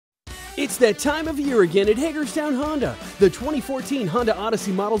It's that time of year again at Hagerstown Honda. The 2014 Honda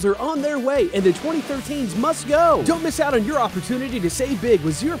Odyssey models are on their way, and the 2013s must go. Don't miss out on your opportunity to save big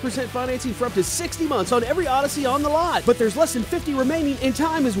with 0% financing for up to 60 months on every Odyssey on the lot. But there's less than 50 remaining, and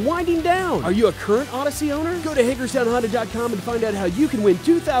time is winding down. Are you a current Odyssey owner? Go to HagerstownHonda.com and find out how you can win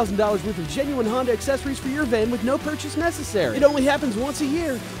 $2,000 worth of genuine Honda accessories for your van with no purchase necessary. It only happens once a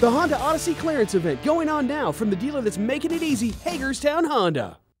year. The Honda Odyssey Clearance Event going on now from the dealer that's making it easy, Hagerstown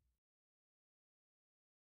Honda.